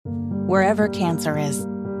Wherever cancer is,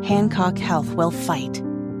 Hancock Health will fight.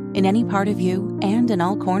 In any part of you and in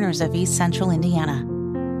all corners of East Central Indiana.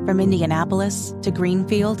 From Indianapolis to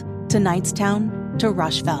Greenfield to Knightstown to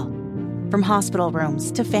Rushville. From hospital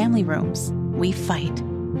rooms to family rooms, we fight.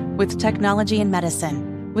 With technology and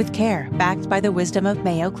medicine, with care backed by the wisdom of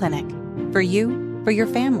Mayo Clinic. For you, for your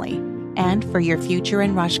family, and for your future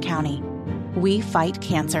in Rush County. We fight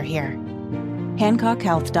cancer here.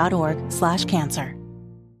 HancockHealth.org/cancer.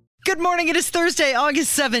 Good morning. It is Thursday,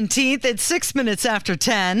 August 17th. It's 6 minutes after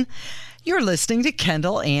 10. You're listening to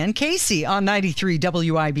Kendall and Casey on 93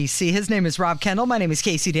 WIBC. His name is Rob Kendall. My name is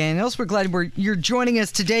Casey Daniels. We're glad you're joining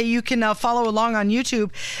us today. You can now follow along on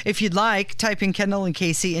YouTube if you'd like. Type in Kendall and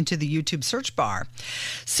Casey into the YouTube search bar.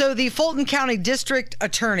 So the Fulton County District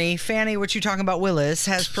Attorney, Fannie, what you talking about, Willis,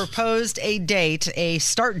 has proposed a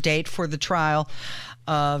start date for the trial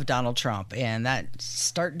of Donald Trump, and that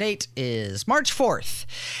start date is March 4th.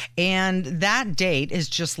 And that date is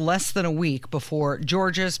just less than a week before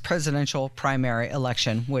Georgia's presidential primary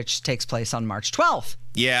election, which takes place on March 12th.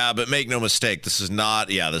 Yeah, but make no mistake, this is not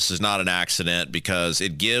an accident, because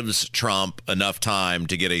it gives Trump enough time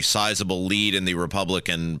to get a sizable lead in the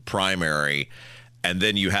Republican primary. And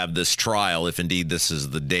then you have this trial, if indeed this is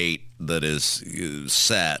the date that is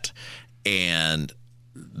set. And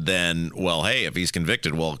then, well, hey, if he's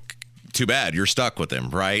convicted, well, too bad. You're stuck with him,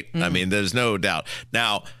 right? Mm-hmm. I mean, there's no doubt.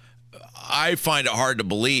 Now, I find it hard to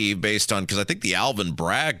believe based on, because I think the Alvin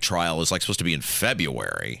Bragg trial is supposed to be in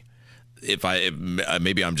February.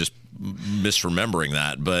 Maybe I'm just misremembering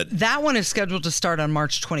that, but that one is scheduled to start on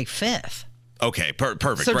March 25th. Okay,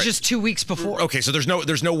 perfect. So right. Just 2 weeks before. Okay, so there's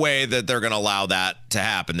no way that they're going to allow that to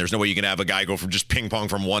happen. There's no way you can have a guy go from just ping pong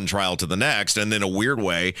from one trial to the next. And then a weird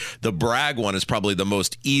way, the Bragg one is probably the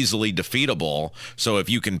most easily defeatable. So if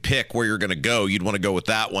you can pick where you're going to go, you'd want to go with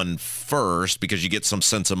that one first because you get some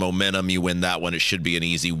sense of momentum. You win that one. It should be an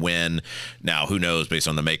easy win. Now, who knows, based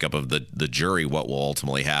on the makeup of the jury, what will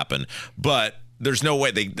ultimately happen. But there's no way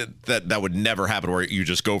that would never happen where you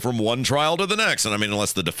just go from one trial to the next. And I mean,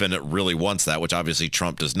 unless the defendant really wants that, which obviously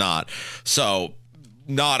Trump does not. So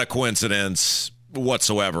not a coincidence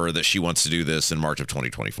whatsoever that she wants to do this in March of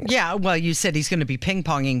 2024. Yeah, well, you said he's going to be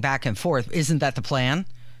ping-ponging back and forth. Isn't that the plan?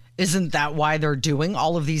 Isn't that why they're doing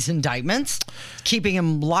all of these indictments? Keeping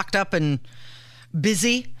him locked up and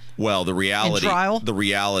busy? Well, the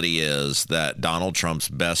reality is that Donald Trump's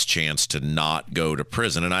best chance to not go to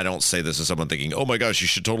prison, and I don't say this as someone thinking, oh my gosh, you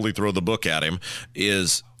should totally throw the book at him,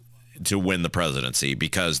 is to win the presidency,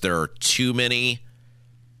 because there are too many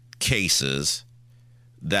cases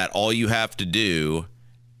that all you have to do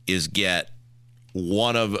is get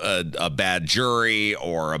one of a bad jury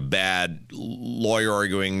or a bad lawyer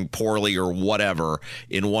arguing poorly or whatever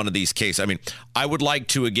in one of these cases. I mean, I would like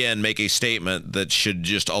to, again, make a statement that should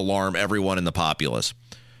just alarm everyone in the populace.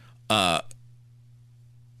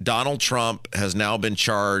 Donald Trump has now been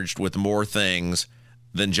charged with more things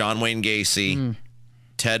than John Wayne Gacy,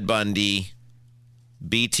 Ted Bundy,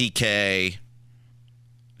 BTK,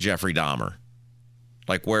 Jeffrey Dahmer.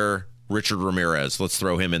 Like where Richard Ramirez, let's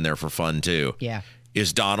throw him in there for fun too. Yeah.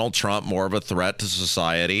 Is Donald Trump more of a threat to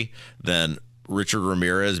society than Richard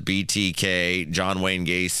Ramirez, BTK, John Wayne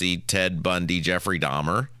Gacy, Ted Bundy, Jeffrey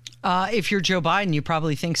Dahmer? If you're Joe Biden, you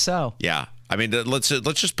probably think so. Yeah. I mean, let's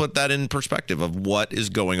just put that in perspective of what is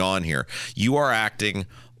going on here. You are acting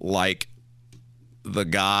like the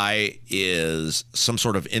guy is some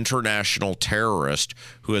sort of international terrorist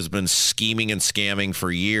who has been scheming and scamming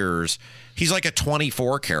for years. He's like a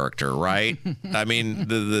 24 character, right? I mean,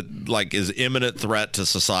 the is imminent threat to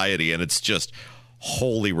society, and it's just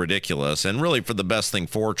wholly ridiculous. And really, for the best thing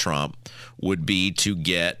for Trump would be to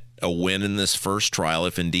get a win in this first trial,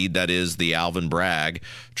 if indeed that is the Alvin Bragg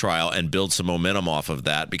trial, and build some momentum off of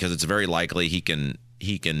that, because it's very likely he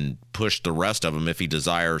can push the rest of them if he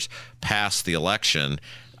desires past the election.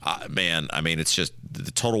 Man, I mean, it's just the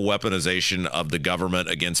total weaponization of the government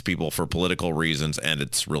against people for political reasons, and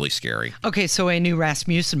it's really scary. Okay, so a new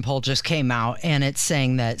Rasmussen poll just came out, and it's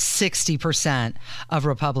saying that 60% of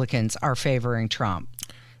Republicans are favoring Trump.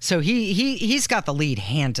 So he's got the lead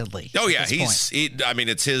handedly. Oh yeah, I mean,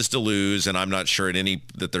 it's his to lose, and I'm not sure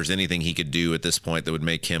that there's anything he could do at this point that would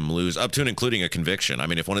make him lose, up to and including a conviction. I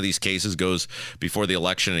mean, if one of these cases goes before the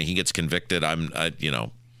election and he gets convicted, I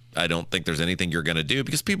don't think there's anything you're going to do,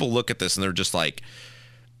 because people look at this and they're just like,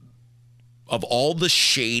 of all the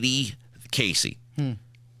shady, Casey,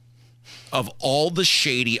 of all the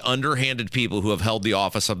shady, underhanded people who have held the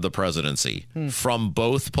office of the presidency from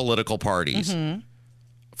both political parties,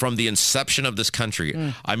 from the inception of this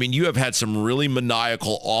country, I mean, you have had some really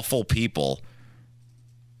maniacal, awful people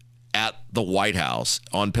at the White House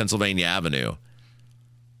on Pennsylvania Avenue.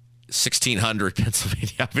 1600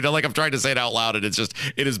 Pennsylvania. I mean, I'm trying to say it out loud, and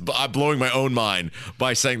I'm blowing my own mind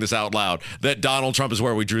by saying this out loud, that Donald Trump is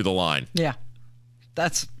where we drew the line. Yeah,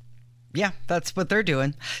 that's what they're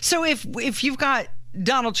doing. So if you've got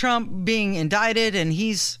Donald Trump being indicted and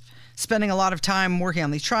he's spending a lot of time working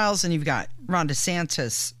on these trials, and you've got Ron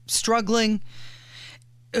DeSantis struggling,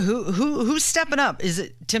 who's stepping up? Is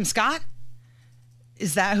it Tim Scott?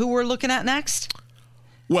 Is that who we're looking at next?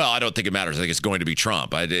 Well, I don't think it matters. I think it's going to be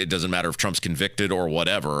Trump. It doesn't matter if Trump's convicted or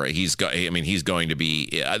whatever. He's going to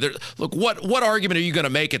be. Look, what argument are you going to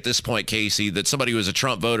make at this point, Casey, that somebody who is a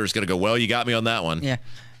Trump voter is going to go, well, you got me on that one? Yeah.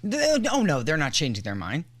 Oh, no, they're not changing their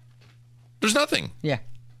mind. There's nothing. Yeah.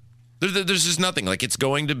 There's just nothing. It's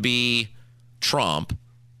going to be Trump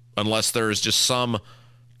unless there is just some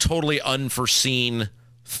totally unforeseen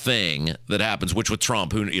thing that happens, which with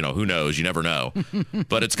Trump, who knows? You never know.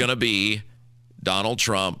 But it's going to be Donald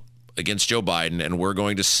Trump against Joe Biden, and we're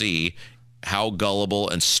going to see how gullible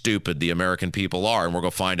and stupid the American people are, and we're going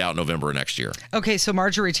to find out November next year. Okay, so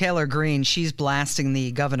Marjorie Taylor Greene, she's blasting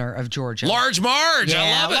the governor of Georgia. Large Marge, yeah,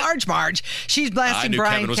 I love it. Large Marge. She's blasting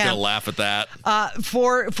Brian Kevin was going to laugh at that.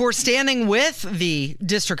 For standing with the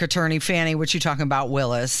district attorney, Fannie, what you talking about,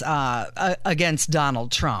 Willis, against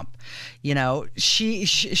Donald Trump.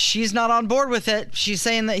 She's not on board with it. She's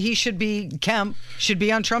saying that Kemp should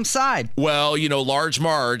be on Trump's side. Well, Large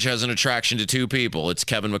Marge has an attraction to two people. It's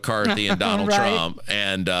Kevin McCarthy and Donald right. Trump.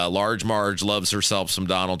 And Large Marge loves herself some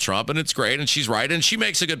Donald Trump, and it's great. And she's right. And she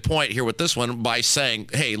makes a good point here with this one by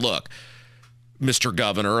saying, hey, look, Mr.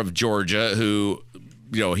 Governor of Georgia, who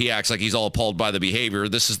he acts like he's all appalled by the behavior.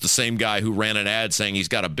 This is the same guy who ran an ad saying he's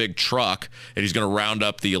got a big truck and he's going to round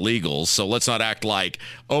up the illegals. So let's not act like,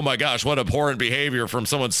 oh my gosh, what abhorrent behavior from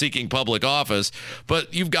someone seeking public office.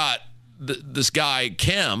 But you've got this guy,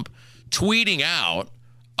 Kemp, tweeting out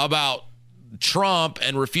about Trump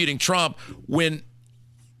and refuting Trump when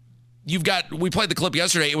we played the clip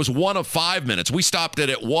yesterday. It was 1 of 5 minutes. We stopped it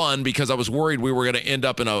at 1 because I was worried we were going to end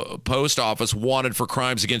up in a post office wanted for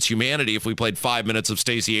crimes against humanity if we played 5 minutes of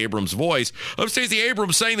Stacey Abrams' voice of Stacey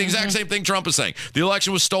Abrams saying the exact same thing Trump is saying. The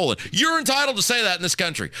election was stolen. You're entitled to say that in this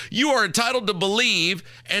country. You are entitled to believe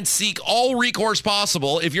and seek all recourse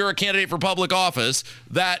possible if you're a candidate for public office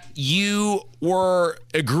that you were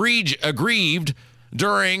aggrieved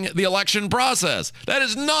during the election process. That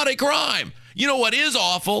is not a crime. You know what is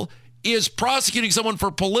awful is prosecuting someone for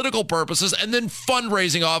political purposes and then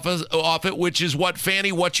fundraising off it, which is what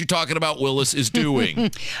Fannie, what you talking about, Willis, is doing.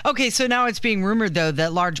 Okay, so now it's being rumored, though,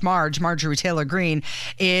 that Marjorie Taylor Greene,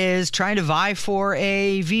 is trying to vie for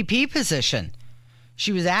a VP position.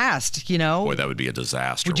 She was asked, Boy, that would be a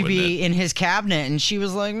disaster, would you be in his cabinet? And she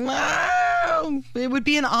was like, well, it would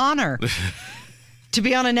be an honor. To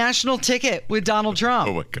be on a national ticket with Donald Trump.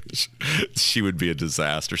 Oh, my gosh. She would be a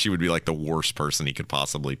disaster. She would be like the worst person he could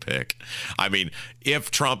possibly pick. I mean, if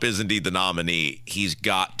Trump is indeed the nominee, he's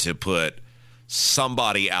got to put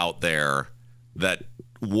somebody out there that,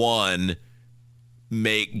 one,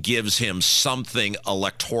 gives him something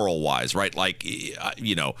electoral-wise, right? Like,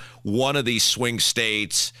 one of these swing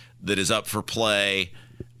states that is up for play,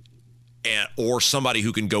 or somebody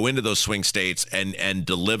who can go into those swing states and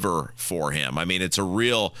deliver for him. I mean, it's a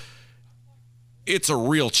real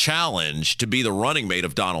challenge to be the running mate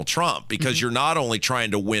of Donald Trump because you're not only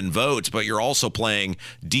trying to win votes, but you're also playing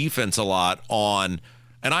defense a lot on,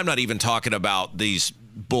 and I'm not even talking about these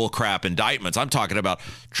bullcrap indictments. I'm talking about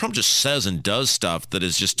Trump just says and does stuff that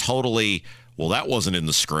is just totally, well, that wasn't in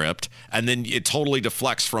the script. And then it totally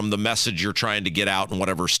deflects from the message you're trying to get out in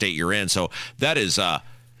whatever state you're in. So that is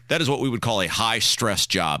what we would call a high-stress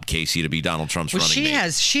job, Casey, to be Donald Trump's running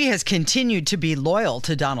mate. She has continued to be loyal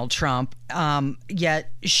to Donald Trump,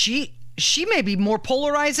 yet she may be more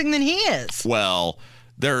polarizing than he is. Well,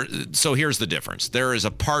 so here's the difference. There is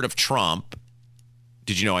a part of Trump.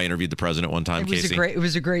 Did you know I interviewed the president one time, Casey? It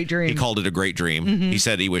was a great dream. He called it a great dream. Mm-hmm. He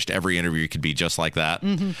said he wished every interview could be just like that.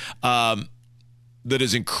 Mm-hmm. That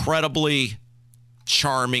is incredibly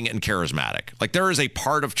charming and charismatic. Like, there is a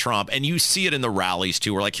part of Trump, and you see it in the rallies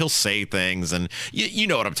too, where like he'll say things, and you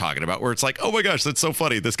know what I'm talking about, where it's like, oh my gosh, that's so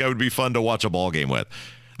funny. This guy would be fun to watch a ball game with.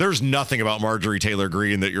 There's nothing about Marjorie Taylor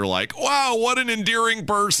Greene that you're like, wow, what an endearing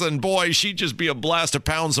person. Boy, she'd just be a blast to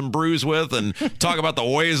pound some brews with and talk about the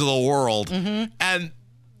ways of the world. Mm-hmm. And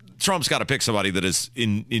Trump's got to pick somebody that is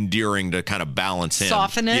endearing to kind of balance him.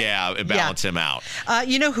 Soften it? Yeah, balance him out.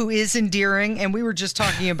 You know who is endearing, and we were just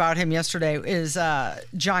talking about him yesterday, is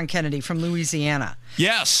John Kennedy from Louisiana.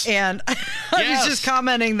 Yes. And I was just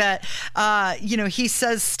commenting that, he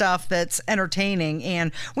says stuff that's entertaining,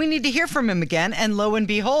 and we need to hear from him again. And lo and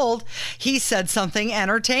behold, he said something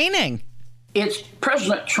entertaining. It's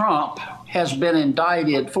President Trump has been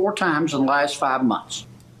indicted 4 times in the last 5 months.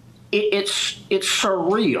 It's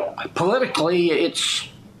surreal. Politically, it's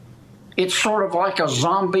sort of like a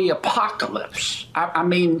zombie apocalypse. I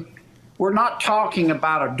mean, we're not talking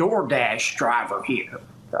about a DoorDash driver here.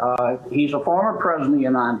 He's a former president of the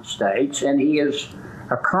United States, and he is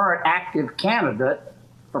a current active candidate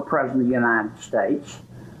for president of the United States,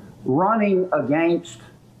 running against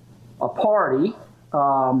a party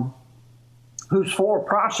whose 4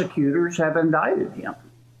 prosecutors have indicted him.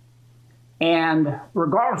 And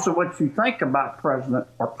regardless of what you think about President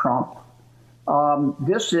or Trump,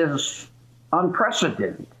 this is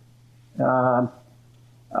unprecedented. It's going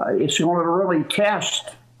to really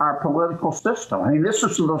test our political system. I mean, this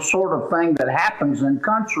is the sort of thing that happens in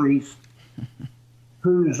countries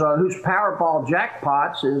whose Powerball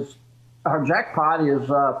jackpot is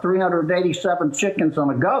 387 chickens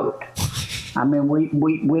and a goat. I mean,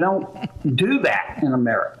 we don't do that in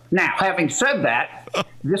America. Now, having said that,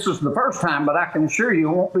 this is the first time, but I can assure you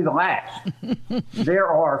it won't be the last. There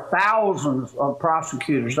are thousands of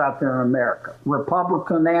prosecutors out there in America,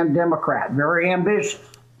 Republican and Democrat, very ambitious.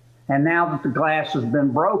 And now that the glass has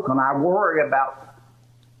been broken, I worry about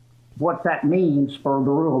what that means for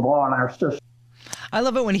the rule of law in our system. I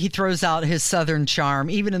love it when he throws out his Southern charm,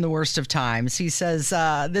 even in the worst of times. He says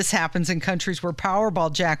this happens in countries where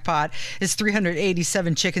Powerball jackpot is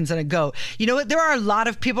 387 chickens and a goat. You know what? There are a lot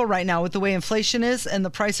of people right now with the way inflation is and the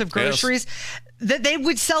price of groceries that they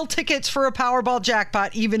would sell tickets for a Powerball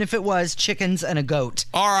jackpot, even if it was chickens and a goat.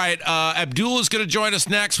 All right. Abdul is going to join us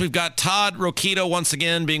next. We've got Todd Rokita once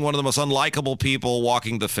again being one of the most unlikable people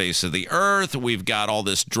walking the face of the earth. We've got all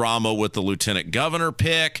this drama with the lieutenant governor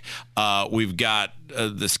pick. We've got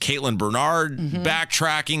this Caitlin Bernard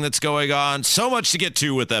backtracking that's going on. So much to get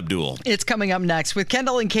to with Abdul. It's coming up next with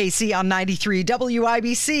Kendall and Casey on 93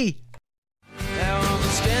 WIBC. Now I'm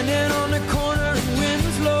standing on the corner in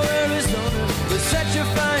Winslow, Arizona, with such a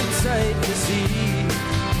fine sight to see.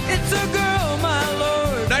 It's a girl, my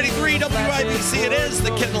lord. 93 WIBC it is,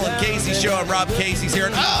 the Kendall and Casey show. I'm Rob Casey's here.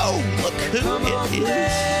 And look who it is.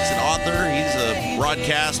 He's an author. He's a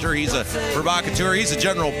broadcaster. He's a provocateur. He's a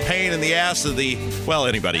general pain in the ass of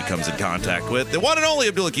anybody he comes in contact with. The one and only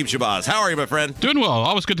Abdullah Shabazz. How are you, my friend? Doing well.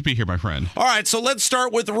 Always good to be here, my friend. All right, so let's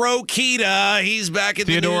start with Rokita. He's back in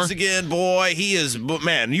the news again, boy. He is,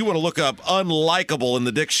 man, you want to look up unlikable in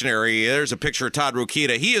the dictionary. There's a picture of Todd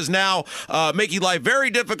Rokita. He is now making life very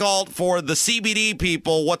difficult for the CBD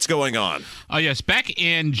people. What's going on? Yes, back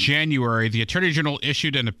in January, the Attorney General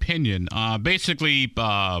issued an opinion basically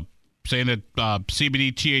saying that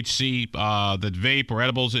CBD, THC, that vape or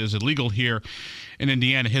edibles is illegal here in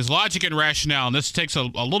Indiana. His logic and rationale, and this takes a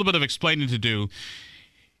little bit of explaining to do,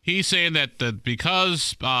 he's saying that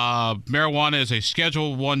because marijuana is a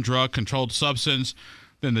Schedule I drug, controlled substance,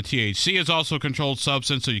 then the THC is also a controlled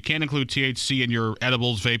substance, so you can't include THC in your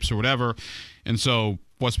edibles, vapes, or whatever. And so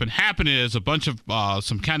what's been happening is a bunch of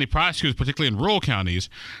some county prosecutors, particularly in rural counties,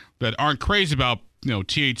 that aren't crazy about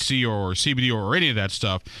THC or CBD or any of that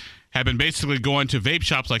stuff, have been basically going to vape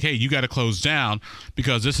shops like, hey, you got to close down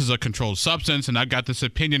because this is a controlled substance, and I've got this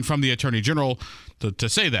opinion from the Attorney General to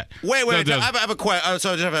say that. Wait, I have a question.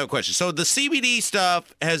 So I just have a question. So the CBD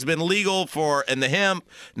stuff has been legal and the hemp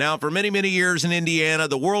now for many, many years in Indiana.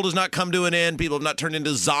 The world has not come to an end. People have not turned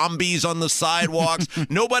into zombies on the sidewalks.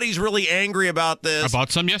 Nobody's really angry about this. I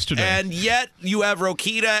bought some yesterday. And yet you have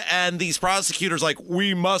Rokita and these prosecutors like,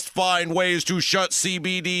 we must find ways to shut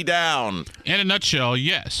CBD down. In a nutshell,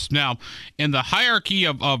 yes. Now, in the hierarchy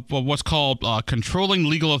of what's called controlling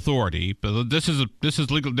legal authority, this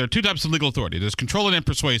is legal. There are 2 types of legal authority. There's controlling and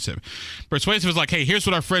persuasive. Persuasive is like, hey, here's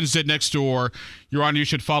what our friends did next door. Your Honor, you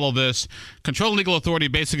should follow this. Controlling legal authority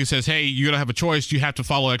basically says, hey, you don't have a choice. You have to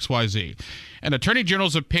follow X, Y, Z. An Attorney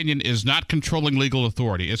General's opinion is not controlling legal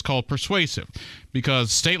authority. It's called persuasive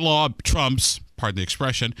because state law trumps, pardon the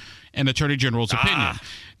expression, an Attorney General's opinion.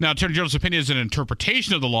 Now, Attorney General's opinion is an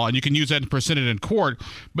interpretation of the law, and you can use that and present it in court,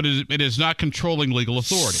 but it is not controlling legal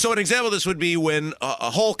authority. So an example of this would be when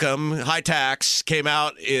Holcomb, high tax, came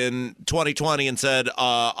out in 2020 and said,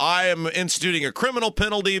 I am instituting a criminal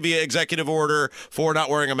penalty via executive order for not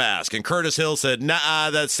wearing a mask. And Curtis Hill said, nah,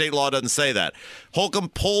 that state law doesn't say that. Holcomb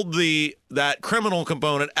pulled that criminal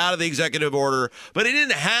component out of the executive order, but he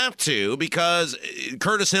didn't have to because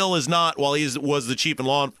Curtis Hill is not, while he was the chief and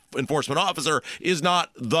law enforcement officer, is not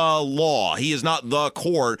the law. He is not the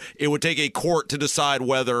court. It would take a court to decide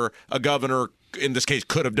whether a governor, in this case,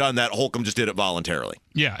 could have done that. Holcomb just did it voluntarily.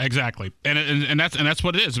 Yeah, exactly, and that's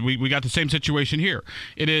what it is. We got the same situation here.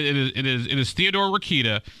 It is Theodore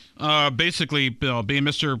Rakita, basically being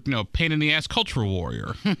Mr. pain in the ass cultural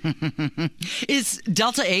warrior. Is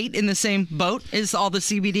Delta 8 in the same boat? Is all the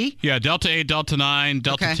CBD? Yeah, Delta 8, Delta 9,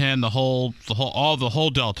 Delta 10, the whole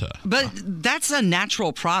Delta. But that's a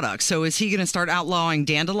natural product. So is he going to start outlawing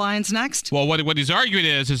dandelions next? Well, what he's arguing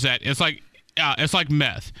is that it's like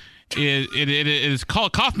meth. It is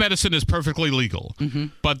called cough medicine is perfectly legal,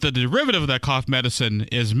 but the derivative of that cough medicine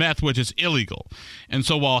is meth, which is illegal. And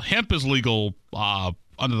so while hemp is legal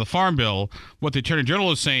under the Farm Bill, what the Attorney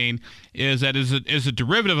General is saying is that is a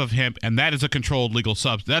derivative of hemp, and that is a controlled legal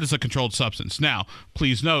substance. That is a controlled substance. Now,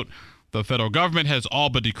 please note, the federal government has all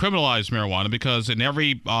but decriminalized marijuana because in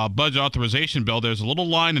every budget authorization bill, there's a little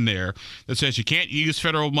line in there that says you can't use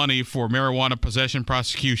federal money for marijuana possession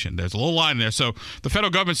prosecution. There's a little line in there. So the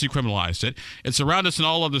federal government's decriminalized it. It's around us in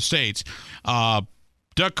all other states.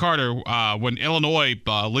 Doug Carter, when Illinois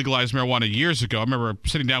legalized marijuana years ago, I remember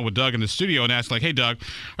sitting down with Doug in the studio and asking, like, hey, Doug,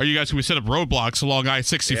 are you guys going to set up roadblocks along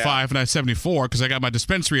I-65 and I-74? Because I got my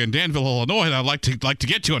dispensary in Danville, Illinois, and I'd like to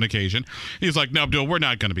get to on occasion. He's like, no, Abdul, we're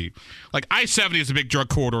not going to be. Like, I-70 is a big drug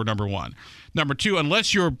corridor, number one. Number two,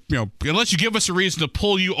 unless you give us a reason to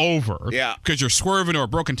pull you over, because you're swerving or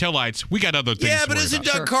broken taillights, we got other things. Yeah, but isn't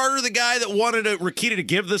Doug Carter the guy that wanted Rakita to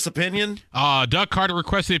give this opinion? Doug Carter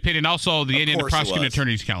requested the opinion, also the Indiana Prosecuting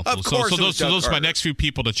Attorney's Council. Of course, those are my next few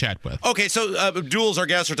people to chat with. Okay, so Abdul's our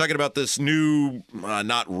guest. We're talking about this new,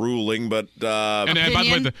 not ruling, but and by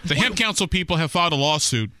the way, the Hemp Council people have filed a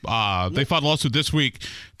lawsuit. They filed a lawsuit this week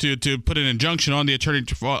to put an injunction on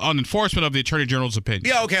on enforcement of the Attorney General's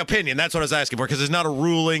opinion. Yeah, okay, opinion. That's what I was asking for, because it's not a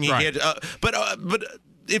ruling. Right. But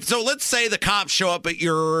if so, let's say the cops show up at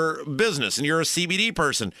your business and you're a CBD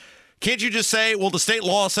person. Can't you just say, well, the state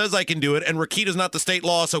law says I can do it, and Rakita's not the state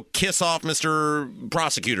law, so kiss off, Mr.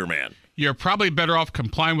 Prosecutor Man? You're probably better off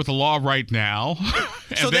complying with the law right now,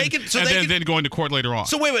 then going to court later on.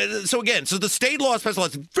 So wait. So again, the state law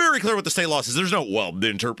specializes. It's very clear what the state law says. There's no the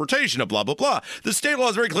interpretation of blah blah blah. The state law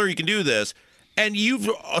is very clear. You can do this, and you've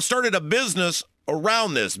started a business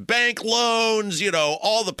around this, bank loans,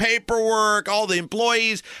 all the paperwork, all the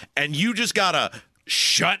employees, and you just gotta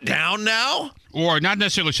shut down now. Or not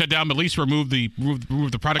necessarily shut down, but at least remove the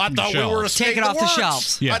product from the shelves. Take it off the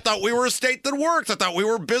shelves. Yeah. I thought we were a state that works. I thought we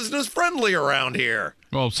were business friendly around here.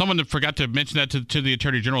 Well, someone forgot to mention that to the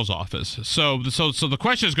Attorney General's office. So the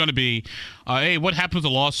question is going to be, hey, what happened with the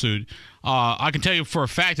lawsuit? I can tell you for a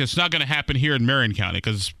fact it's not going to happen here in Marion County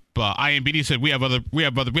because IMBD said we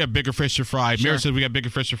have bigger fish to fry. Sure. Mayor said we got bigger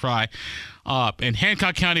fish to fry. In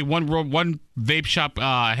Hancock County, one vape shop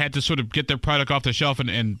had to sort of get their product off the shelf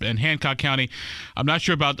in Hancock County. I'm not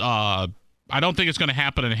sure about. I don't think it's going to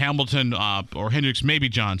happen in Hamilton or Hendricks, maybe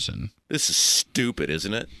Johnson. This is stupid,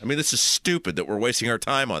 isn't it? I mean, this is stupid that we're wasting our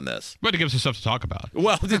time on this. But it gives us stuff to talk about.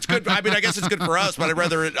 Well, it's good. I mean, I guess it's good for us, but I'd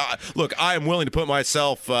rather look, I am willing to put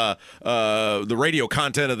myself, the radio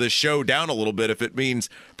content of this show down a little bit if it means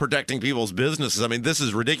protecting people's businesses. I mean, this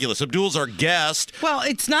is ridiculous. Abdul's our guest. Well,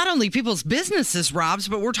 it's not only people's businesses, Robs,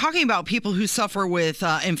 but we're talking about people who suffer with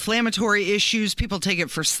inflammatory issues. People take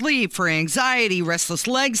it for sleep, for anxiety, restless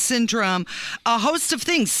leg syndrome, a host of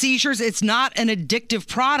things, seizures. It's not an addictive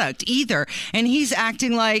product either. And he's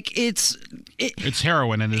acting like it's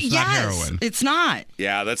heroin, and it's not heroin. It's not.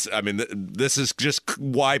 Yeah, this is just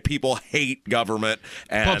why people hate government.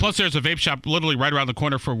 And plus, there's a vape shop literally right around the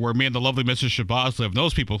corner from where me and the lovely Mrs. Shabazz live.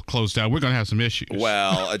 Those people closed down. We're going to have some issues.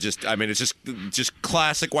 Well, it's just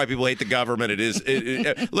classic why people hate the government. It is.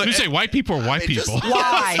 Look, did you say white people or white people?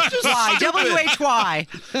 Why? Why? WHY.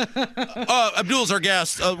 Abdul's our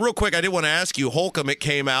guest. Real quick, I did want to ask you, Holcomb, it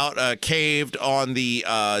came out, caved on the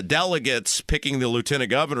delegates picking the lieutenant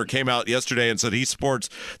governor, came out yesterday and said he supports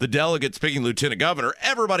the delegates picking lieutenant governor.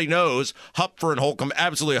 Everybody knows Hupfer and Holcomb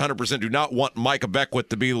absolutely 100% do not want Micah Beckwith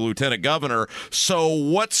to be the lieutenant governor. So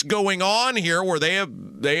what's going on here where they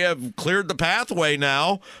have cleared the pathway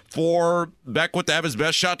now for Beckwith to have his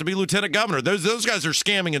best shot to be lieutenant governor? Those guys are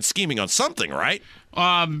scamming and scheming on something, right?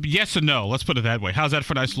 Yes and no. Let's put it that way. How's that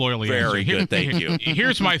for nice loyally? Very good. Thank you.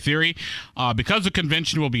 Here's my theory. Because the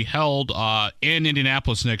convention will be held in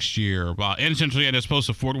Indianapolis next year, in Central Indiana as opposed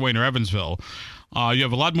to Fort Wayne or Evansville, you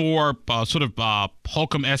have a lot more sort of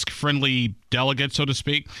Holcomb-esque friendly delegates, so to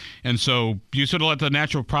speak, and so you sort of let the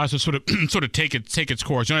natural process sort of take its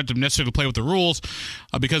course. You don't have to necessarily play with the rules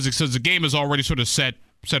because the game is already sort of set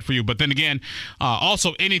for you. But then again,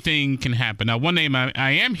 also anything can happen. Now, one name I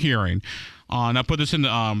am hearing, and I put this in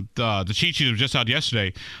the cheat sheet that was just out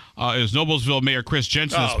yesterday, is Noblesville Mayor Chris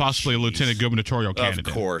Jensen is possibly a lieutenant gubernatorial candidate.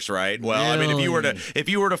 Of course, right? Well, really? I mean, if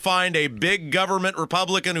you were to find a big government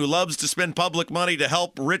Republican who loves to spend public money to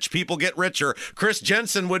help rich people get richer, Chris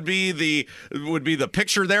Jensen would be the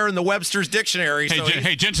picture there in the Webster's dictionary.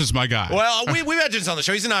 Hey, Jensen's my guy. Well, we've had Jensen on the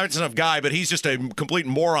show. He's a nice enough guy, but he's just a complete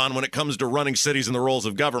moron when it comes to running cities and the roles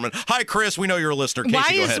of government. Hi, Chris. We know you're a listener.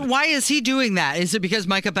 Casey, why is he doing that? Is it because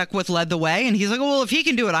Micah Beckwith led the way, and he's like, well, if he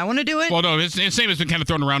can do it, I want to do it? Well, no, his name has been kind of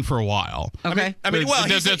thrown around for a while. Okay.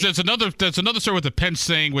 There's another story with the Pence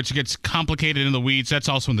thing, which gets complicated in the weeds. That's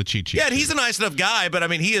also in the cheat sheet. Yeah, and he's a nice enough guy, but I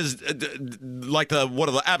mean, he is like one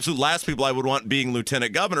of the absolute last people I would want being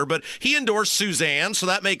lieutenant governor. But he endorsed Suzanne, so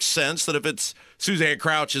that makes sense that if it's Suzanne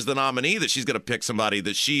Crouch is the nominee, that she's going to pick somebody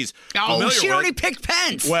that she's familiar with. She already picked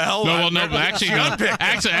Pence. Well, no.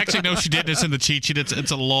 Actually, no, she did this in the cheat sheet.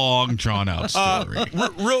 It's a long, drawn-out story.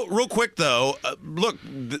 Real quick, though, look,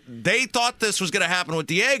 they thought this was going to happen with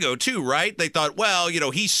Diego, too, right? They thought, well,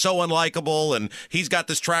 he's so unlikable, and he's got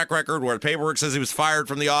this track record where the paperwork says he was fired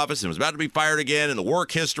from the office and was about to be fired again, and the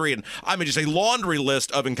work history, and I mean, just a laundry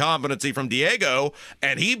list of incompetency from Diego,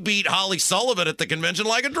 and he beat Holly Sullivan at the convention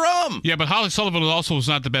like a drum. Yeah, but Holly Sullivan also was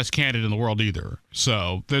not the best candidate in the world either.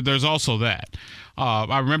 So there's also that.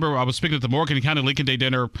 I remember I was speaking at the Morgan County Lincoln Day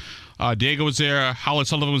dinner. Diego was there. Holly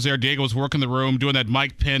Sullivan was there. Diego was working the room, doing that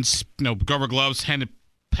Mike Pence, rubber gloves,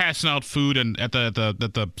 passing out food and at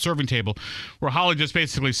the serving table, where Holly just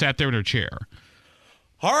basically sat there in her chair.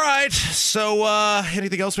 All right. So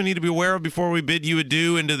anything else we need to be aware of before we bid you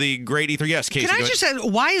adieu into the great ether? Yes, Casey. Can I just say,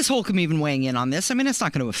 why is Holcomb even weighing in on this? I mean, it's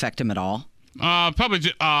not going to affect him at all. Probably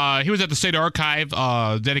he was at the State Archive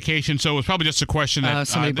dedication, so it was probably just a question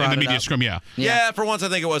that in the media scrum. Yeah, for once I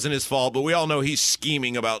think it wasn't his fault, but we all know he's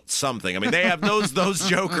scheming about something. I mean, they have those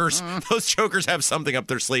jokers. Those jokers have something up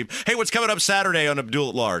their sleeve. Hey, what's coming up Saturday on Abdul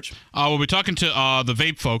at Large? We'll be talking to the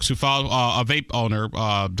vape folks who filed a vape owner,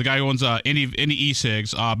 the guy who owns any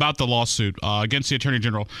e-cigs, about the lawsuit against the Attorney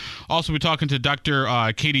General. Also, we'll be talking to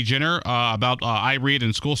Dr. Katie Jenner about iRead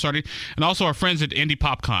and school starting, and also our friends at Indy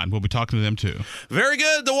PopCon. We'll be talking to them too. Very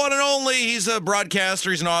good. The one and only. He's a broadcaster.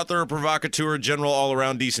 He's an author, a provocateur, general,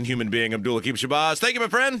 all-around decent human being. Abdul Hakim Shabazz. Thank you, my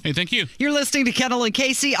friend. Hey, thank you. You're listening to Kendall and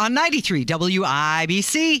Casey on 93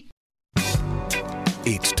 WIBC.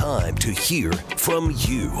 It's time to hear from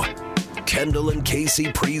you. Kendall and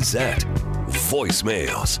Casey present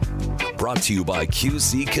Voicemails. Brought to you by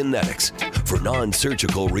QC Kinetics for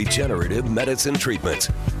non-surgical regenerative medicine treatments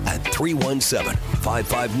at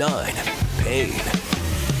 317-559-PAIN.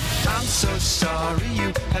 I'm so sorry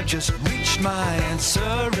you have just reached my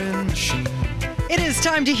answering machine. It is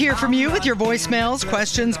time to hear from you with your voicemails,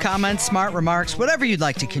 questions, comments, smart remarks, whatever you'd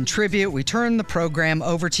like to contribute. We turn the program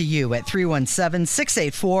over to you at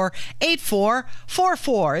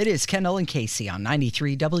 317-684-8444. It is Kendall and Casey on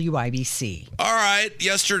 93 WIBC. All right.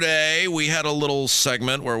 Yesterday, we had a little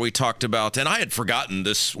segment where we talked about, and I had forgotten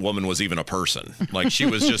this woman was even a person. Like, she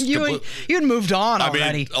was just... you had moved on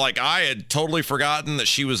already. I mean, I had totally forgotten that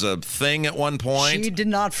she was a thing at one point. She did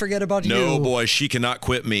not forget about you. No, boy, she cannot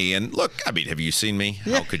quit me. And look, I mean, have you seen me?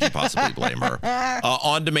 How could you possibly blame her?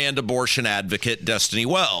 On-demand abortion advocate Destiny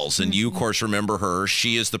Wells. And you, of course, remember her.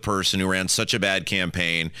 She is the person who ran such a bad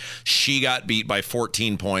campaign. She got beat by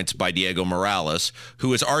 14 points by Diego Morales,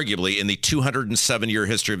 who is arguably, in the 207-year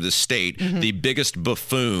history of this state, the biggest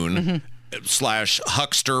buffoon slash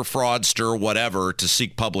huckster, fraudster, whatever, to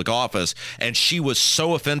seek public office. And she was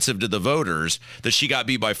so offensive to the voters that she got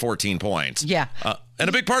beat by 14 points. Yeah. And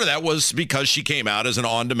a big part of that was because she came out as an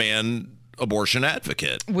on-demand abortion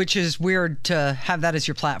advocate. Which is weird to have that as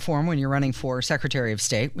your platform when you're running for Secretary of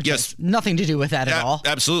State, which has nothing to do with that at all.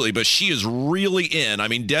 Absolutely, but she is really in. I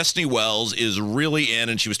mean, Destiny Wells is really in,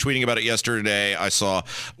 and she was tweeting about it yesterday. I saw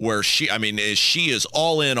where she is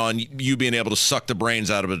all in on you being able to suck the brains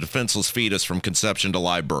out of a defenseless fetus from conception to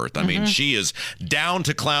live birth. I mean, she is down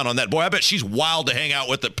to clown on that. Boy, I bet she's wild to hang out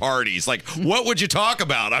with at parties. Like, what would you talk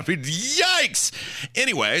about? I mean, yikes.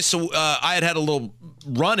 Anyway, so I had a little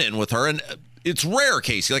run-in with her, and it's rare,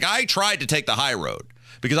 Casey. Like, I tried to take the high road.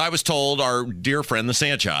 because I was told our dear friend, the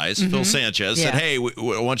Sanchez, Phil Sanchez, said, hey, we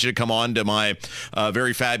want you to come on to my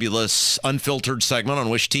very fabulous unfiltered segment on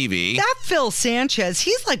Wish TV. That Phil Sanchez,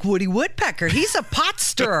 he's like Woody Woodpecker. He's a pot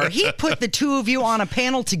stirrer. He put the two of you on a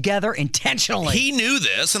panel together intentionally. He knew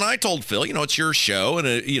this, and I told Phil, it's your show, and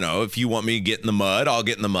if you want me to get in the mud, I'll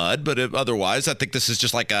get in the mud. But otherwise, I think this is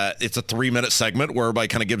just like it's a 3-minute segment where everybody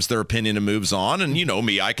kind of gives their opinion and moves on. And you know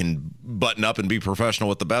me, I can button up and be professional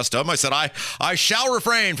with the best of them. I said, I shall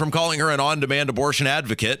refrain from calling her an on-demand abortion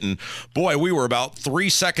advocate. And boy, we were about 3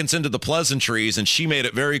 seconds into the pleasantries, and she made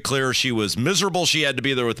it very clear she was miserable. She had to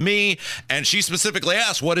be there with me. And she specifically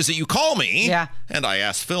asked, what is it you call me? Yeah. And I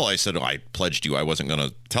asked Phil, I said, I pledged you I wasn't going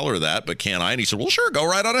to tell her that, but can I? And he said, well, sure, go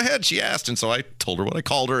right on ahead. She asked. And so I told her what I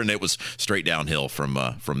called her, and it was straight downhill from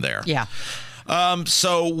there. Yeah.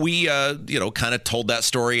 So we, kind of told that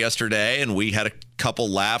story yesterday, and we had a couple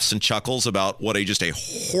laughs and chuckles about what just a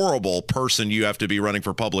horrible person you have to be running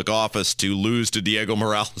for public office to lose to Diego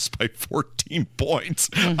Morales by 14 points.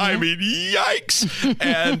 I mean, yikes.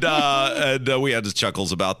 and we had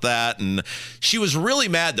chuckles about that. And she was really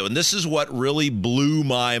mad, though. And this is what really blew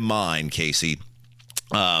my mind, Casey,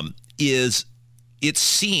 is it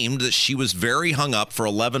seemed that she was very hung up for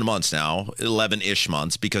 11 months now, 11-ish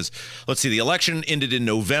months, because, let's see, the election ended in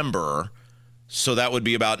November, so that would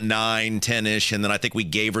be about 9, 10-ish, and then I think we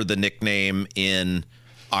gave her the nickname in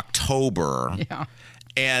October. Yeah.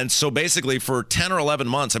 And so basically for 10 or 11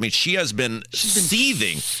 months, I mean, she's been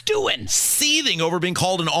seething over being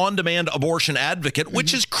called an on-demand abortion advocate,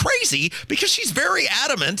 which is crazy because she's very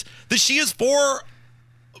adamant that she is for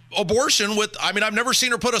abortion I've never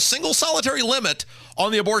seen her put a single solitary limit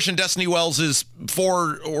on the abortion Destiny Wells is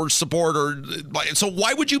for or support so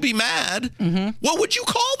why would you be mad? What would you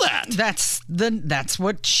call that? That's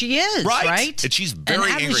what she is, right? And she's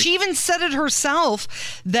very angry. She even said it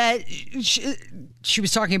herself that she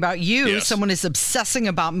was talking about you. Yes. Someone is obsessing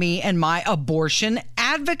about me and my abortion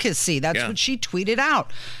advocacy. That's what she tweeted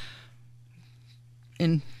out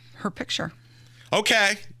in her picture.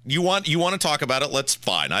 Okay. You want to talk about it? Let's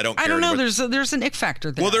fine. I don't care. I don't know. There's an ick factor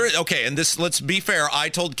there. Well, there is. Okay, and let's be fair. I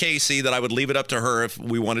told Casey that I would leave it up to her if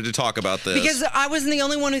we wanted to talk about this. Because I wasn't the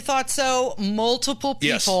only one who thought so. Multiple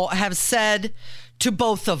people have said to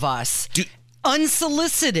both of us,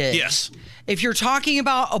 unsolicited. Yes. If you're talking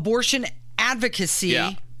about abortion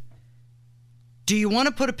advocacy, do you want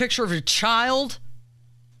to put a picture of a child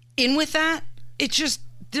in with that? It's just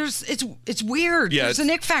it's weird. Yeah, there's an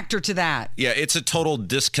ick factor to that. Yeah, it's a total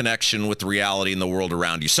disconnection with reality in the world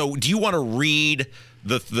around you. So do you want to read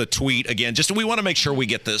the tweet again? Just we want to make sure we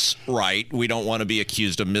get this right. We don't want to be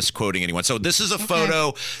accused of misquoting anyone. So this is a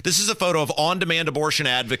photo. This is a photo of on-demand abortion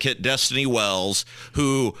advocate Destiny Wells,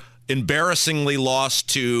 who embarrassingly lost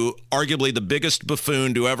to arguably the biggest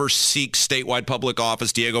buffoon to ever seek statewide public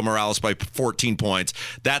office, Diego Morales, by 14 points.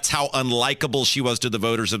 That's how unlikable she was to the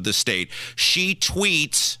voters of the state. She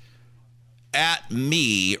tweets at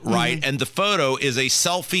me, right? And the photo is a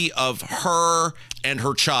selfie of her and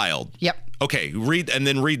her child. Yep. Okay, read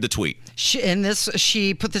the tweet.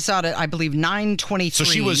 She put this out at, I believe, 9:23. So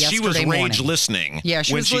she was rage listening. Yeah,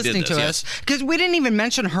 she was listening to us because we didn't even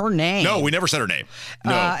mention her name. No, we never said her name.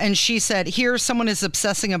 No. And she said, "Here, someone is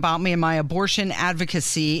obsessing about me and my abortion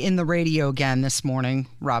advocacy in the radio again this morning."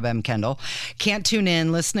 Rob M. Kendall can't tune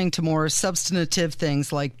in, listening to more substantive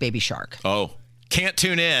things like Baby Shark. Oh, can't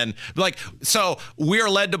tune in. So we are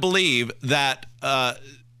led to believe that.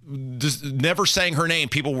 Never saying her name,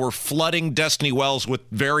 people were flooding Destiny Wells with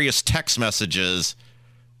various text messages.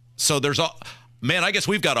 So I guess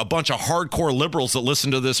we've got a bunch of hardcore liberals that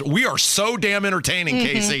listen to this. We are so damn entertaining,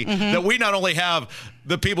 Casey, that we not only have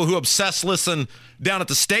the people who listen down at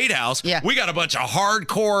the State House, we got a bunch of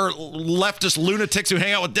hardcore leftist lunatics who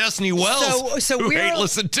hang out with Destiny Wells who hate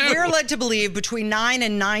listen too. We're led to believe between 9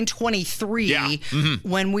 and 9:23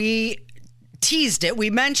 when we teased it.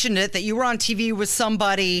 We mentioned it, that you were on TV with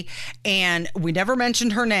somebody, and we never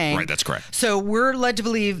mentioned her name. Right, that's correct. So we're led to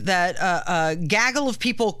believe that a gaggle of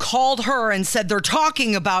people called her and said they're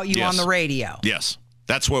talking about you on the radio. Yes,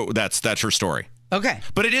 that's her story. Okay.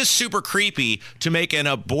 But it is super creepy to make an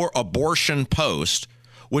abortion post,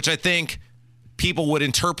 which I think people would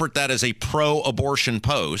interpret that as a pro-abortion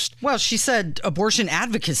post. Well, she said abortion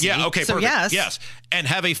advocacy. Yeah, okay, so perfect. Yes. And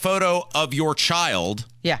have a photo of your child.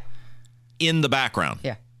 Yeah. In the background.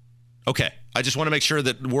 Yeah. Okay. I just want to make sure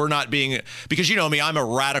that we're not being, because you know me, I'm a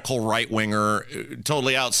radical right-winger,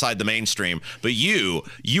 totally outside the mainstream. But you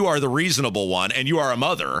are the reasonable one, and you are a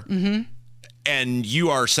mother. And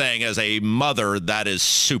you are saying as a mother, that is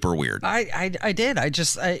super weird. I did.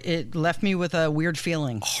 It left me with a weird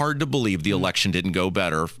feeling. Hard to believe the election didn't go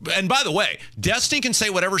better. And by the way, Destiny can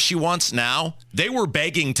say whatever she wants now. They were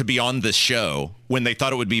begging to be on this show when they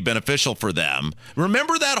thought it would be beneficial for them.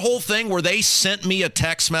 Remember that whole thing where they sent me a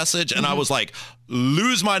text message and I was like,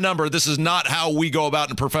 lose my number. This is not how we go about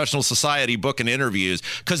in professional society booking interviews.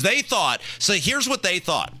 Because they thought, so here's what they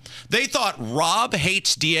thought. They thought Rob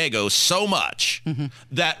hates Diego so much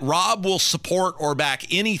that Rob will support or back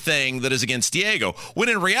anything that is against Diego. When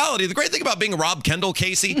in reality, the great thing about being Rob Kendall,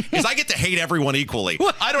 Casey, is I get to hate everyone equally.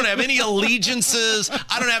 I don't have any allegiances.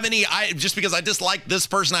 I don't have any, just because I dislike this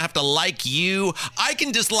person, I have to like you. I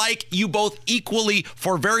can dislike you both equally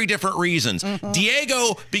for very different reasons.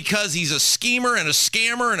 Diego, because he's a schemer and a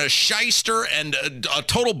scammer and a shyster and a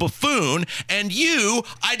total buffoon. And you,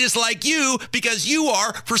 I dislike you because you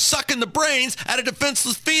are for sucking the brains out of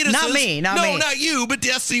defenseless fetuses. Not me. No, not you, but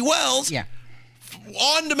Destiny Wells. Yeah.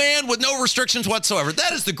 On demand with no restrictions whatsoever.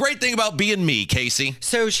 That is the great thing about being me, Casey.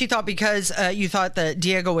 So she thought because you thought that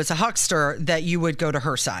Diego was a huckster that you would go to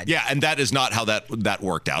her side. Yeah, and that is not how that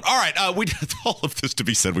worked out. All right, we all of this to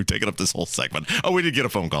be said. We've taken up this whole segment. Oh, we did get a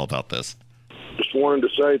phone call about this. Just wanted to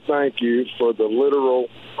say thank you for the literal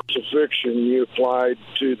crucifixion you applied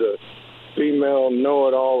to the female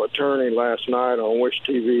know-it-all attorney last night on Wish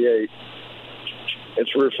TV 8.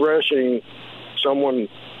 It's refreshing someone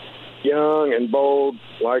young and bold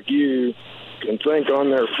like you can think on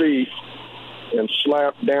their feet and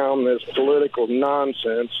slap down this political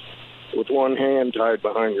nonsense with one hand tied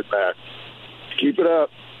behind your back. Keep it up.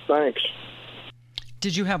 Thanks.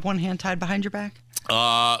 Did you have one hand tied behind your back?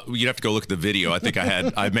 You'd have to go look at the video. I think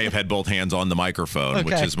I may have had both hands on the microphone,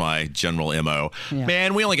 which is my general MO. Yeah.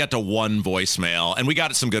 Man, we only got to one voicemail, and we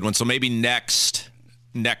got some good ones. So maybe next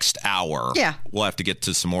hour, we'll have to get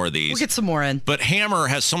to some more of these. We'll get some more in. But Hammer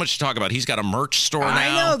has so much to talk about. He's got a merch store now.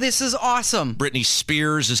 I know. This is awesome. Britney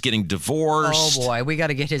Spears is getting divorced. Oh, boy. We got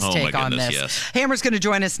to get his take on this. Yes. Hammer's going to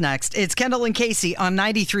join us next. It's Kendall and Casey on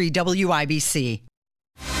 93 WIBC.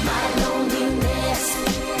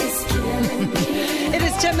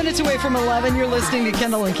 10 minutes away from 11. You're listening to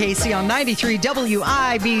Kendall and Casey on 93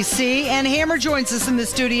 WIBC. And Hammer joins us in the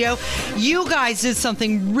studio. You guys did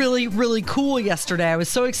something really, really cool yesterday. I was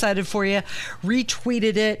so excited for you.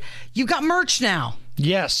 Retweeted it. You got merch now.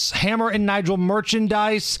 Yes. Hammer and Nigel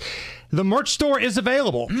merchandise. The merch store is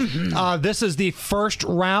available. This is the first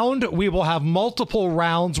round. We will have multiple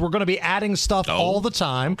rounds. We're going to be adding stuff all the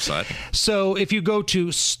time. Exciting. So if you go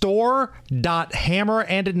to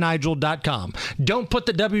store.hammerandnigel.com, don't put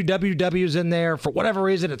the wwws in there. For whatever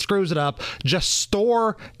reason, it screws it up. Just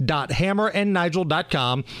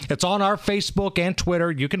store.hammerandnigel.com. It's on our Facebook and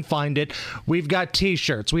Twitter. You can find it. We've got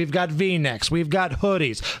T-shirts. We've got V-necks. We've got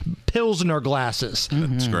hoodies. Pilsner glasses.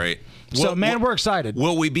 That's great. So, we're excited.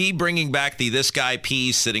 Will we be bringing back the This Guy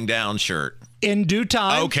Pees Sitting Down shirt? In due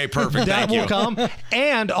time. Okay, perfect. That Thank you. will come.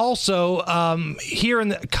 And also, here in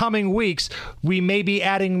the coming weeks, we may be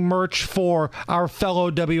adding merch for our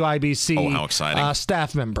fellow WIBC how exciting.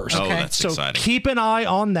 Staff members. Oh, that's so exciting. Keep an eye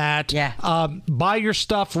on that. Yeah. Buy your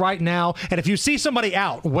stuff right now. And if you see somebody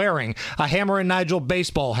out wearing a Hammer and Nigel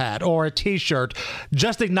baseball hat or a T-shirt,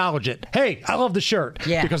 just acknowledge it. Hey, I love the shirt.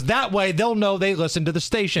 Yeah. Because that way they'll know they listen to the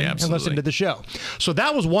station and listen to the show. So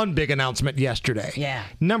that was one big announcement yesterday. Yeah.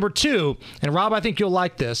 Number two, and Rob, I think you'll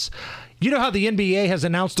like this. You know how the NBA has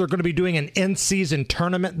announced they're going to be doing an in-season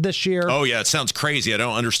tournament this year? Oh, yeah. It sounds crazy. I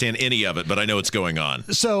don't understand any of it, but I know it's going on.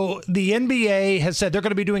 So the NBA has said they're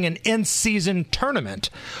going to be doing an in-season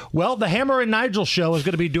tournament. Well, the Hammer and Nigel show is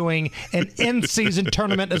going to be doing an in-season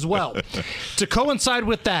tournament as well. To coincide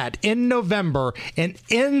with that, in November, an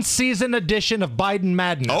in-season edition of Biden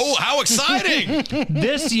Madness. Oh, how exciting!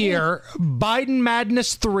 This year, Biden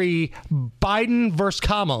Madness 3, Biden versus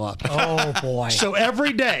Kamala. Oh, boy. So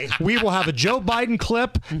every day, we will have a Joe Biden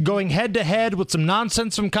clip going head-to-head with some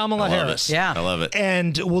nonsense from Kamala Harris. Yeah. I love it.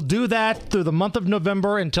 And we'll do that through the month of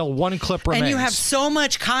November until one clip remains. And you have so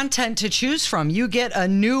much content to choose from. You get a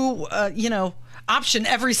new, option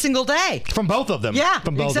every single day. From both of them. Yeah,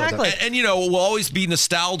 from both exactly. Of them. And, we'll always be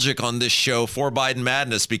nostalgic on this show for Biden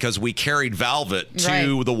Madness because we carried Velvet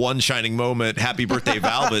to the one shining moment, Happy Birthday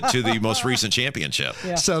Velvet, to the most recent championship.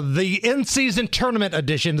 Yeah. So the in-season tournament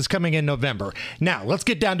edition is coming in November. Now, let's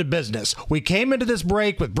get down to business. We came into this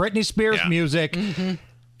break with Britney Spears music. Mm-hmm.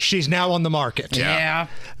 She's now on the market. Yeah.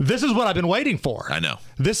 This is what I've been waiting for. I know.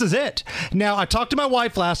 This is it. Now, I talked to my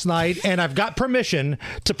wife last night, and I've got permission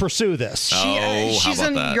to pursue this. She's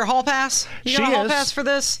in your hall pass? You got a hall pass for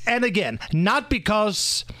this? And again, not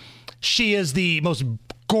because she is the most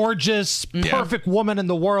gorgeous, perfect woman in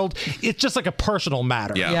the world. It's just like a personal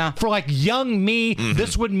matter. Yeah. For like young me,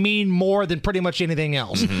 this would mean more than pretty much anything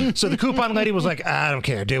else. So the coupon lady was like, I don't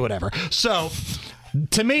care, do whatever. So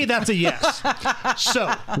to me, that's a yes.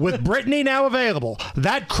 So, with Brittany now available,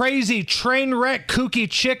 that crazy train wreck kooky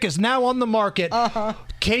chick is now on the market.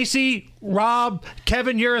 Casey, Rob,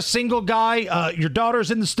 Kevin, you're a single guy. Your daughter's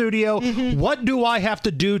in the studio. What do I have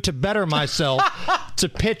to do to better myself to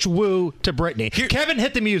pitch woo to Brittany? Kevin,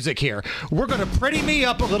 hit the music here. We're going to pretty me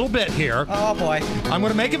up a little bit here. Oh, boy. I'm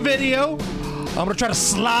going to make a video. I'm going to try to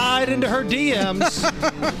slide into her DMs.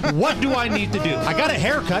 What do I need to do? I got a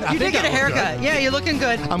haircut. You did get a haircut. Yeah, you're looking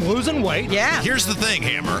good. I'm losing weight. Yeah. Here's the thing,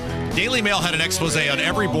 Hammer. Daily Mail had an expose on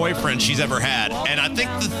every boyfriend she's ever had. And I think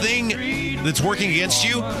the thing that's working against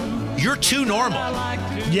you, you're too normal.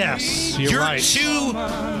 Yes, you're right. Too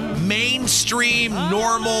mainstream,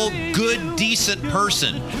 normal, good, decent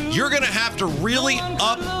person. You're going to have to really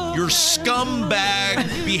up your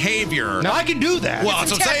scumbag behavior. Now, I can do that. Well,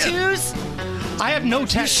 that's what I'm saying. Tattoos? I have no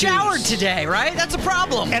tattoos. You showered today, right? That's a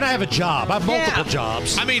problem. And I have a job. I have multiple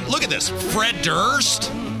jobs. I mean, look at this. Fred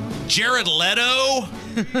Durst, Jared Leto,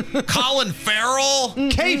 Colin Farrell,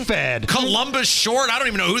 K-Fed, Columbus Short. I don't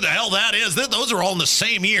even know who the hell that is. Those are all in the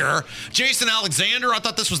same year. Jason Alexander. I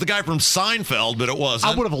thought this was the guy from Seinfeld, but it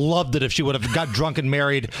wasn't. I would have loved it if she would have got drunk and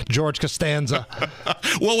married George Costanza.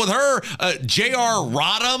 Well, with her, J.R.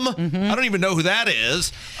 Rodham, I don't even know who that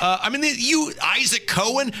is. I mean, Isaac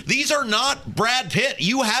Cohen, these are not Brad Pitt.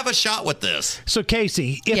 You have a shot with this. So,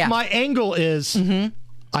 Casey, if my angle is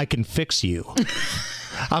I can fix you.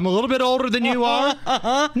 I'm a little bit older than you are.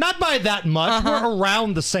 Not by that much. We're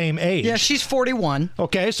around the same age. Yeah, she's 41.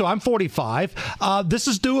 Okay, so I'm 45. This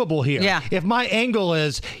is doable here. Yeah. If my angle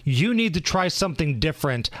is you need to try something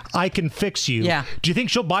different, I can fix you. Yeah. Do you think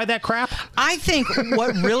she'll buy that crap? I think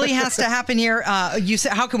what really has to happen here, you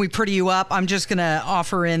said, how can we pretty you up? I'm just going to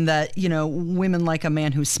offer in that, women like a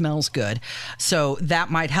man who smells good. So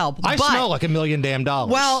that might help. I smell like $1 million damn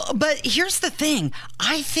dollars. Well, but here's the thing.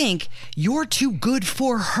 I think you're too good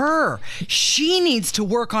for her. She needs to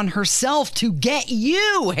work on herself to get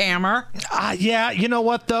you, Hammer. Yeah, you know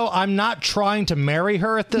what, though? I'm not trying to marry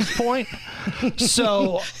her at this point.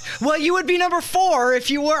 So. Well, you would be number 4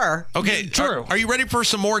 if you were. Okay, true. Are you ready for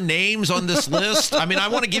some more names on this list? I mean, I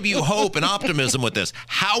want to give you hope and optimism with this.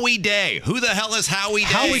 Howie Day. Who the hell is Howie Day?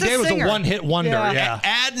 Howie Day was a one-hit wonder, yeah.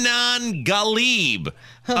 Adnan Ghalib.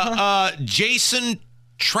 Jason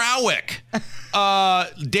Trowick.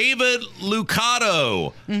 David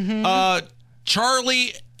Lucado.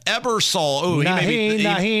 Charlie Ebersol. Oh,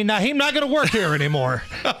 Naheem not going to work here anymore.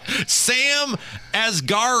 Sam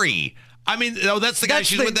Asghari. I mean, that's the guy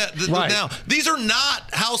she's with now. These are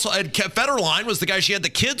not household. Federline was the guy she had the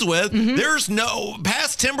kids with. There's no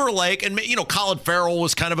past Timberlake, and Colin Farrell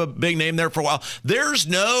was kind of a big name there for a while. There's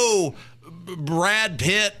no Brad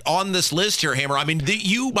Pitt on this list here, Hammer. I mean,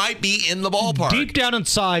 you might be in the ballpark. Deep down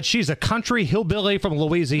inside, she's a country hillbilly from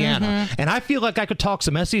Louisiana, and I feel like I could talk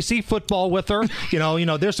some SEC football with her.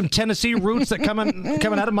 There's some Tennessee roots that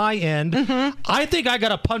coming out of my end. I think I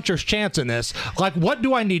got a puncher's chance in this. Like, what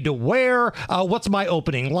do I need to wear? What's my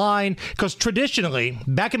opening line? Because traditionally,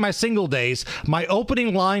 back in my single days, my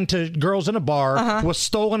opening line to girls in a bar was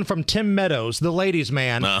stolen from Tim Meadows, the ladies'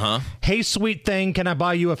 man. Hey, sweet thing, can I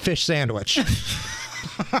buy you a fish sandwich?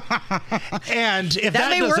 And if that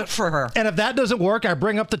may work for her. And if that doesn't work, I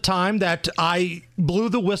bring up the time that I blew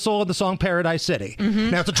the whistle in the song Paradise City.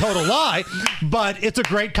 Now, it's a total lie, but it's a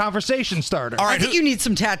great conversation starter. All right, I think you need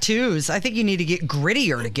some tattoos. I think you need to get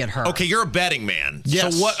grittier to get her. Okay, you're a betting man.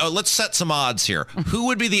 Yes. So what? Let's set some odds here. Who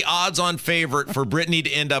would be the odds-on favorite for Brittany to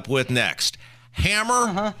end up with next?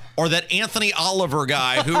 Hammer or that Anthony Oliver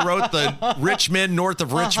guy who wrote the Rich Men North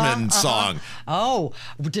of Richmond song? Oh,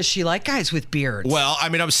 does she like guys with beards? Well, I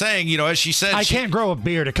mean, I'm saying, as she said, I can't grow a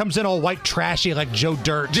beard. It comes in all white, trashy, like Joe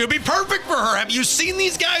Dirt. It'd be perfect for her. Have you seen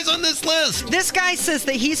these guys on this list? This guy says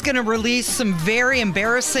that he's going to release some very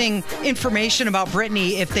embarrassing information about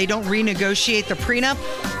Brittany if they don't renegotiate the prenup.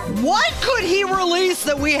 What could he release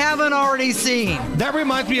that we haven't already seen? That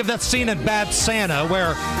reminds me of that scene in Bad Santa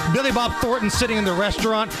where Billy Bob Thornton's sitting in the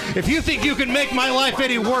restaurant. If you think you can make my life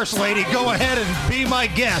any worse, lady, go ahead and be my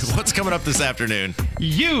guest. What's coming up this afternoon?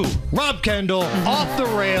 You, Rob Kendall, Off the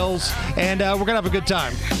Rails, and we're going to have a good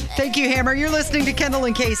time. Thank you, Hammer. You're listening to Kendall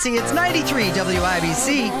and Casey. It's 93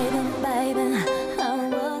 WIBC.